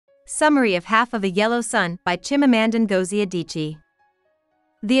Summary of Half of a Yellow Sun by Chimamanda Ngozi Adichie.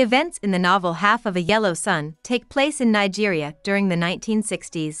 The events in the novel Half of a Yellow Sun take place in Nigeria during the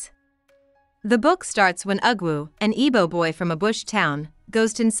 1960s. The book starts when Ugwu, an Igbo boy from a bush town,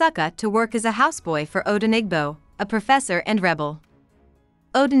 goes to Nsukka to work as a houseboy for Odenigbo, a professor and rebel.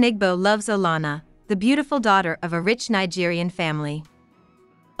 Odenigbo loves Olana, the beautiful daughter of a rich Nigerian family.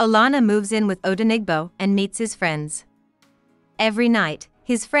 Olana moves in with Odenigbo and meets his friends. Every night,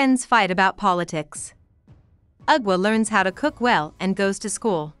 his friends fight about politics. Ugwu learns how to cook well and goes to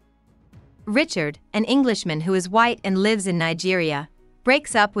school. Richard, an Englishman who is white and lives in Nigeria,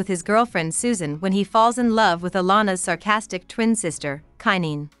 breaks up with his girlfriend Susan when he falls in love with Olana's sarcastic twin sister,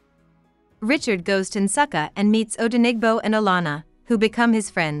 Kainene. Richard goes to Nsukka and meets Odenigbo and Olana, who become his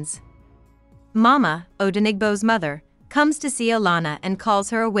friends. Mama, Odenigbo's mother, comes to see Olana and calls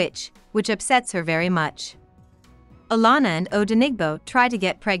her a witch, which upsets her very much. Olana and Odenigbo try to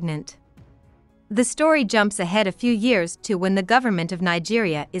get pregnant. The story jumps ahead a few years to when the government of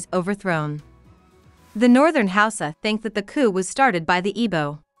Nigeria is overthrown. The northern Hausa think that the coup was started by the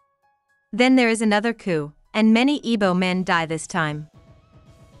Igbo. Then there is another coup, and many Igbo men die this time.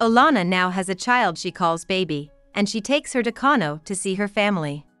 Olana now has a child she calls baby, and she takes her to Kano to see her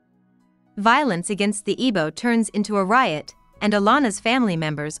family. Violence against the Igbo turns into a riot, and Olana's family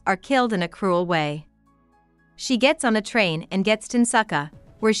members are killed in a cruel way. She gets on a train and gets to Nsukka,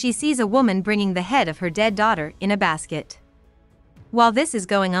 where she sees a woman bringing the head of her dead daughter in a basket. While this is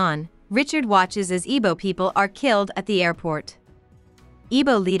going on, Richard watches as Igbo people are killed at the airport.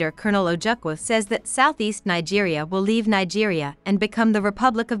 Igbo leader Colonel Ojukwu says that southeast Nigeria will leave Nigeria and become the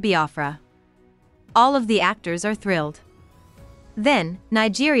Republic of Biafra. All of the actors are thrilled. Then,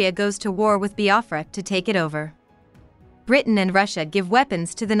 Nigeria goes to war with Biafra to take it over. Britain and Russia give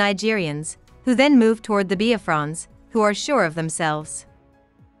weapons to the Nigerians, who then move toward the Biafrans, who are sure of themselves.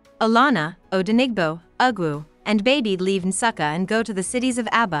 Olana, Odenigbo, Ugwu, and Baby leave Nsukka and go to the cities of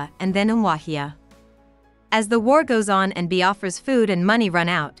Aba and then Umuahia. As the war goes on and Biafra's food and money run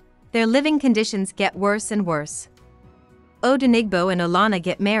out, their living conditions get worse and worse. Odenigbo and Olana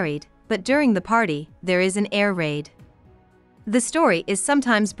get married, but during the party, there is an air raid. The story is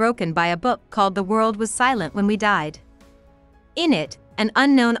sometimes broken by a book called The World Was Silent When We Died. In it, an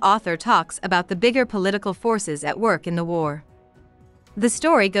unknown author talks about the bigger political forces at work in the war. The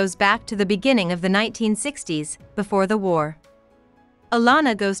story goes back to the beginning of the 1960s, before the war.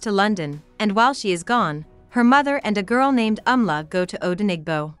 Olana goes to London, and while she is gone, her mother and a girl named Umla go to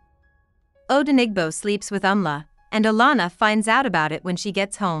Odenigbo. Odenigbo sleeps with Umla, and Olana finds out about it when she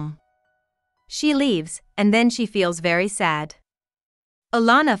gets home. She leaves, and then she feels very sad.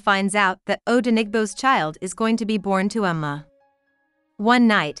 Olana finds out that Odenigbo's child is going to be born to Umla. One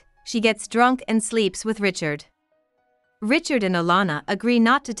night, she gets drunk and sleeps with Richard. Richard and Olana agree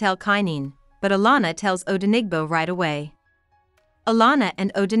not to tell Kainene, but Olana tells Odenigbo right away. Olana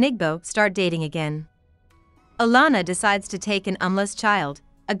and Odenigbo start dating again. Olana decides to take in Umla's child,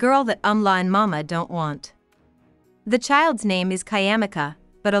 a girl that Umla and Mama don't want. The child's name is Kayamika,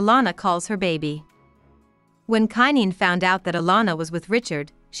 but Olana calls her baby. When Kainene found out that Olana was with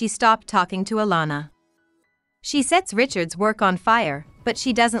Richard, she stopped talking to Olana. She sets Richard's work on fire, but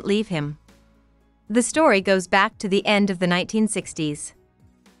she doesn't leave him. The story goes back to the end of the 1960s.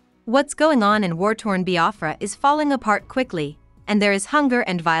 What's going on in war-torn Biafra is falling apart quickly, and there is hunger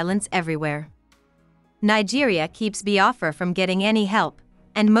and violence everywhere. Nigeria keeps Biafra from getting any help,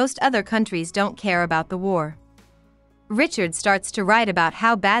 and most other countries don't care about the war. Richard starts to write about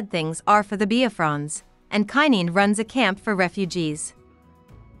how bad things are for the Biafrans, and Kainene runs a camp for refugees.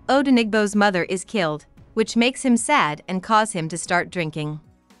 Odenigbo's mother is killed, which makes him sad and cause him to start drinking.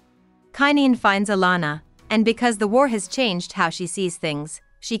 Kainene finds Olana, and because the war has changed how she sees things,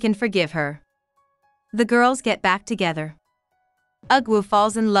 she can forgive her. The girls get back together. Ugwu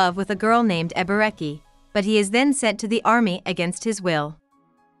falls in love with a girl named Ebereki, but he is then sent to the army against his will.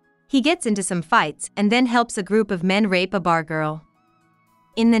 He gets into some fights and then helps a group of men rape a bar girl.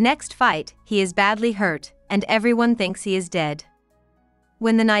 In the next fight, he is badly hurt, and everyone thinks he is dead.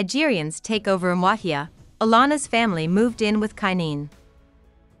 When the Nigerians take over Umuahia, Olana's family moved in with Kainene.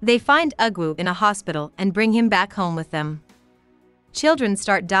 They find Ugwu in a hospital and bring him back home with them. Children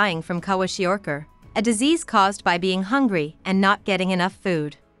start dying from kwashiorkor, a disease caused by being hungry and not getting enough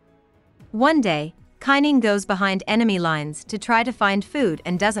food. One day, Kainene goes behind enemy lines to try to find food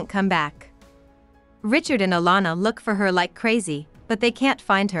and doesn't come back. Richard and Olana look for her like crazy, but they can't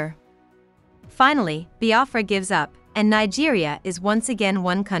find her. Finally, Biafra gives up, and Nigeria is once again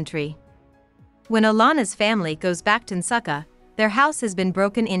one country. When Olana's family goes back to Nsukka, their house has been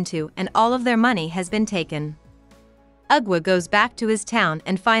broken into and all of their money has been taken. Ugwa goes back to his town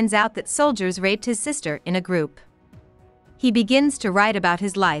and finds out that soldiers raped his sister in a group. He begins to write about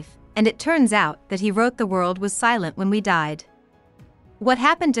his life, and it turns out that he wrote "The world was silent when we died." What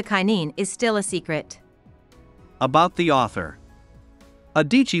happened to Kainene is still a secret. About the author.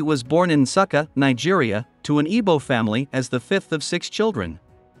 Adichie was born in Nsukka, Nigeria, to an Igbo family as the fifth of 6 children.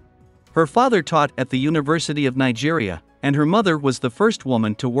 Her father taught at the University of Nigeria, and her mother was the first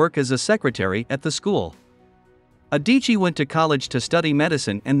woman to work as a secretary at the school. Adichie went to college to study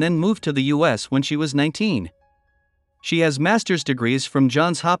medicine and then moved to the US when she was 19. She has master's degrees from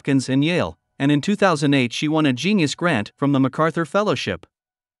Johns Hopkins and Yale, and in 2008 she won a Genius Grant from the MacArthur Fellowship.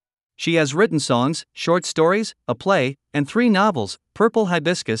 She has written songs, short stories, a play, and 3 novels: Purple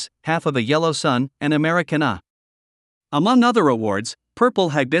Hibiscus, Half of a Yellow Sun, and Americana. Among other awards, Purple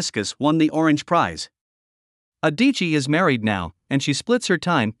Hibiscus won the Orange Prize. Adichie is married now, and she splits her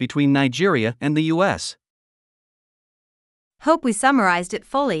time between Nigeria and the US. Hope we summarized it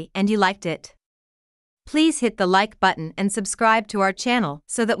fully and you liked it. Please hit the like button and subscribe to our channel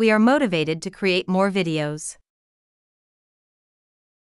so that we are motivated to create more videos.